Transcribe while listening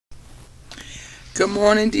Good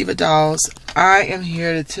morning, Diva Dolls. I am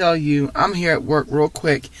here to tell you, I'm here at work real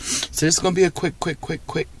quick. So this is going to be a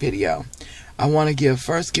quick video. I want to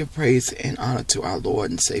first give praise and honor to our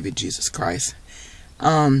Lord and Savior Jesus Christ.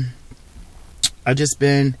 I've just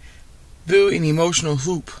been through an emotional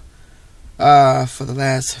hoop for the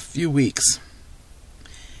last few weeks.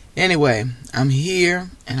 Anyway, I'm here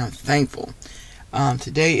and I'm thankful.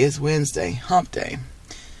 Today is Wednesday, Hump Day.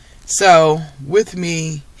 So, with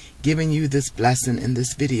me giving you this blessing in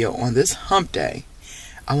this video on this Hump Day,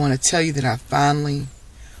 I want to tell you that I finally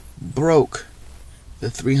broke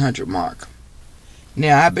the 300 mark.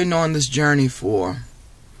 Now, I've been on this journey for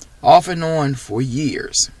off and on for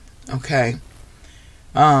years, okay?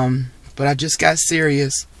 But I just got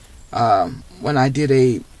serious when I did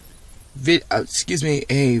a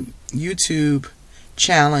YouTube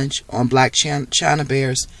challenge on Black China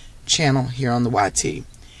Bear's channel here on the YT.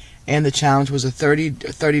 And the challenge was a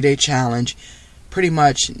 30-day challenge, pretty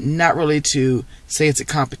much not really to say it's a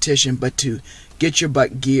competition, but to get your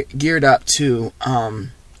butt geared up to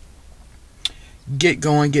get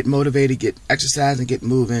going, get motivated, get exercising, get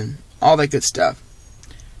moving, all that good stuff.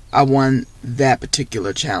 I won that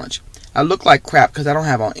particular challenge. I look like crap because I don't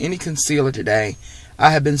have on any concealer today.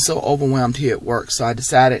 I have been so overwhelmed here at work, so I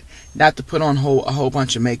decided not to put on a whole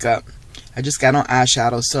bunch of makeup. I just got on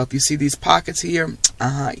eyeshadow, so if you see these pockets here,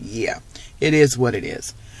 yeah, it is what it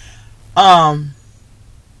is. But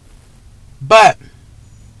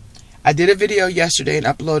I did a video yesterday and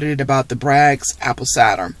uploaded it about the Bragg's apple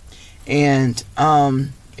cider, and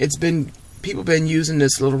people been using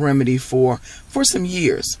this little remedy for some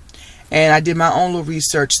years, and I did my own little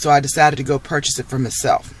research, so I decided to go purchase it for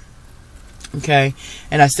myself. Okay,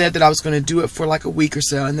 and I said that I was going to do it for like a week or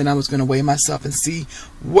so, and then I was going to weigh myself and see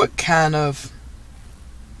what kind of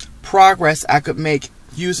progress I could make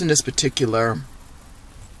using this particular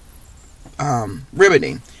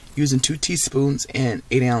remedy, using 2 teaspoons and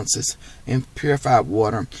 8 ounces in purified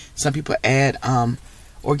water. Some people add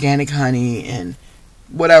organic honey and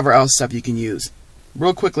whatever else stuff you can use.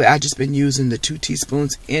 Real quickly, I just been using the 2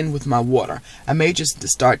 teaspoons in with my water. I may just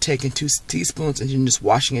start taking 2 teaspoons and then just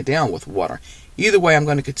washing it down with water. Either way, I'm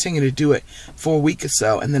going to continue to do it for a week or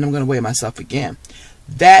so, and then I'm going to weigh myself again.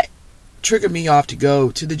 That triggered me off to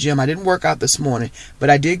go to the gym. I didn't work out this morning, but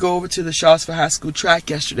I did go over to the Charlottesville High School track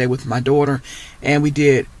yesterday with my daughter, and we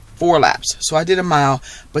did 4 laps. So I did a mile,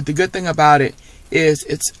 but the good thing about it is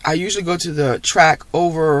I usually go to the track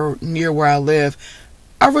over near where I live.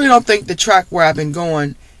 I really don't think the track where I've been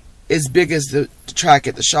going is big as the track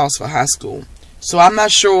at the Charlottesville High School. So I'm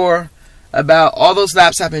not sure about all those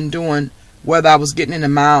laps I've been doing, whether I was getting in a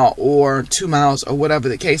mile or 2 miles or whatever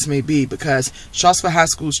the case may be, because Charlottesville High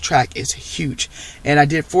School's track is huge. And I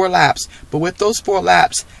did 4 laps, but with those 4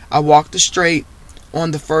 laps, I walked the straight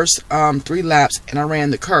on the first 3 laps, and I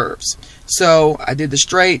ran the curves. So I did the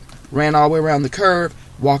straight, ran all the way around the curve,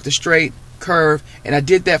 walked the straight, curve, and I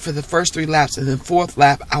did that for the first 3 laps, and then 4th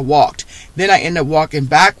lap I walked. Then I ended up walking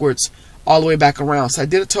backwards all the way back around. So I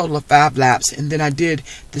did a total of 5 laps, and then I did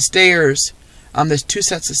the stairs. There's 2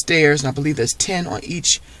 sets of stairs, and I believe there's 10 on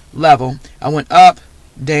each level. I went up,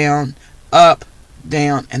 down, and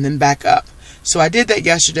then back up. So I did that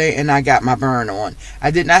yesterday, and I got my burn on. I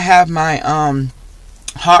did not have my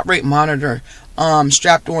heart rate monitor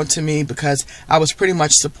strapped onto me because I was pretty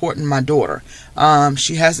much supporting my daughter.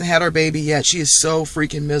 She hasn't had her baby yet. She is so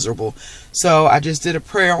freaking miserable. So I just did a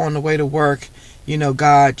prayer on the way to work. You know,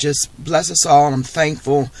 God, just bless us all. I'm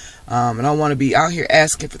thankful. And I want to be out here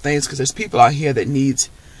asking for things, because there's people out here that needs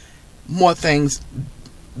more things,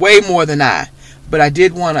 way more than I. But I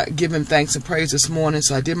did want to give him thanks and praise this morning,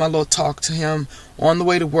 so I did my little talk to him on the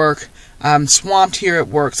way to work. I'm swamped here at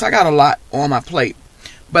work, so I got a lot on my plate.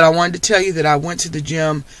 But I wanted to tell you that I went to the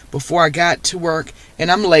gym before I got to work, and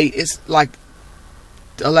I'm late. It's like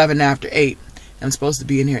 11 after 8. I'm supposed to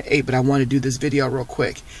be in here at 8, but I want to do this video real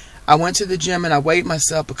quick. I went to the gym and I weighed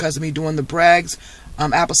myself because of me doing the Bragg's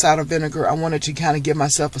apple cider vinegar. I wanted to kind of give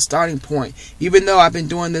myself a starting point. Even though I've been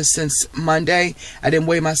doing this since Monday, I didn't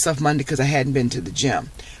weigh myself Monday because I hadn't been to the gym.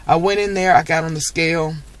 I went in there, I got on the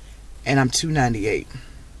scale, and I'm 298.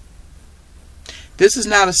 This is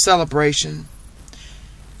not a celebration.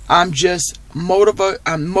 I'm just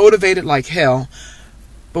motivated like hell.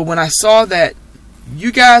 But when I saw that,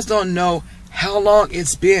 you guys don't know how long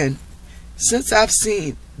it's been since I've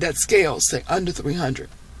seen that scale say under 300.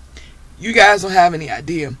 You guys don't have any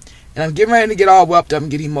idea. And I'm getting ready to get all whelped up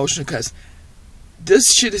and get emotional, because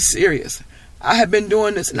this shit is serious. I have been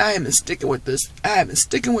doing this, and I have been sticking with this. I have been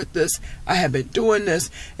sticking with this. I have been doing this.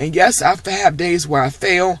 And yes, I have days where I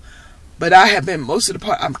fail, but I have been, most of the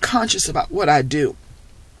part, I'm conscious about what I do.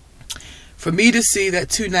 For me to see that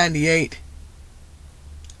 298,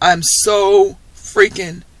 I'm so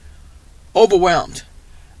freaking overwhelmed.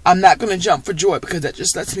 I'm not going to jump for joy, because that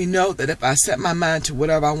just lets me know that if I set my mind to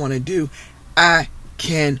whatever I want to do, I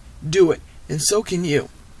can do it. And so can you.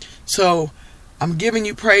 So I'm giving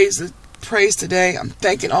you praise today. I'm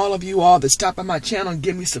thanking all of you all that stop by my channel and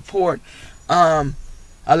give me support.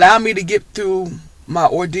 Allow me to get through my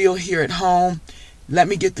ordeal here at home. Let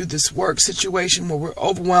me get through this work situation where we're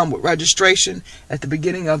overwhelmed with registration at the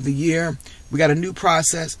beginning of the year. We got a new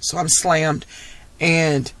process, so I'm slammed.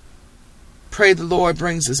 And pray the Lord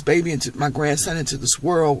brings this baby, my grandson, into this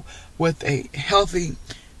world with a healthy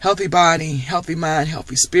body, healthy mind,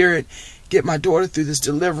 healthy spirit. Get my daughter through this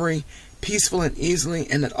delivery peaceful and easily,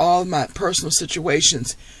 and that all my personal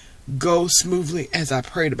situations go smoothly as I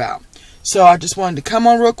prayed about. So I just wanted to come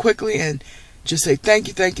on real quickly and just say thank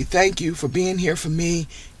you for being here for me.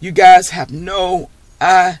 You guys have no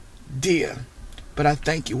idea, but I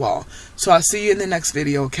thank you all. So I'll see you in the next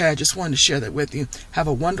video, okay? I just wanted to share that with you. Have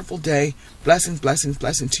a wonderful day. Blessings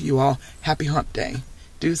to you all. Happy Hump Day.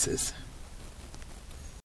 Deuces.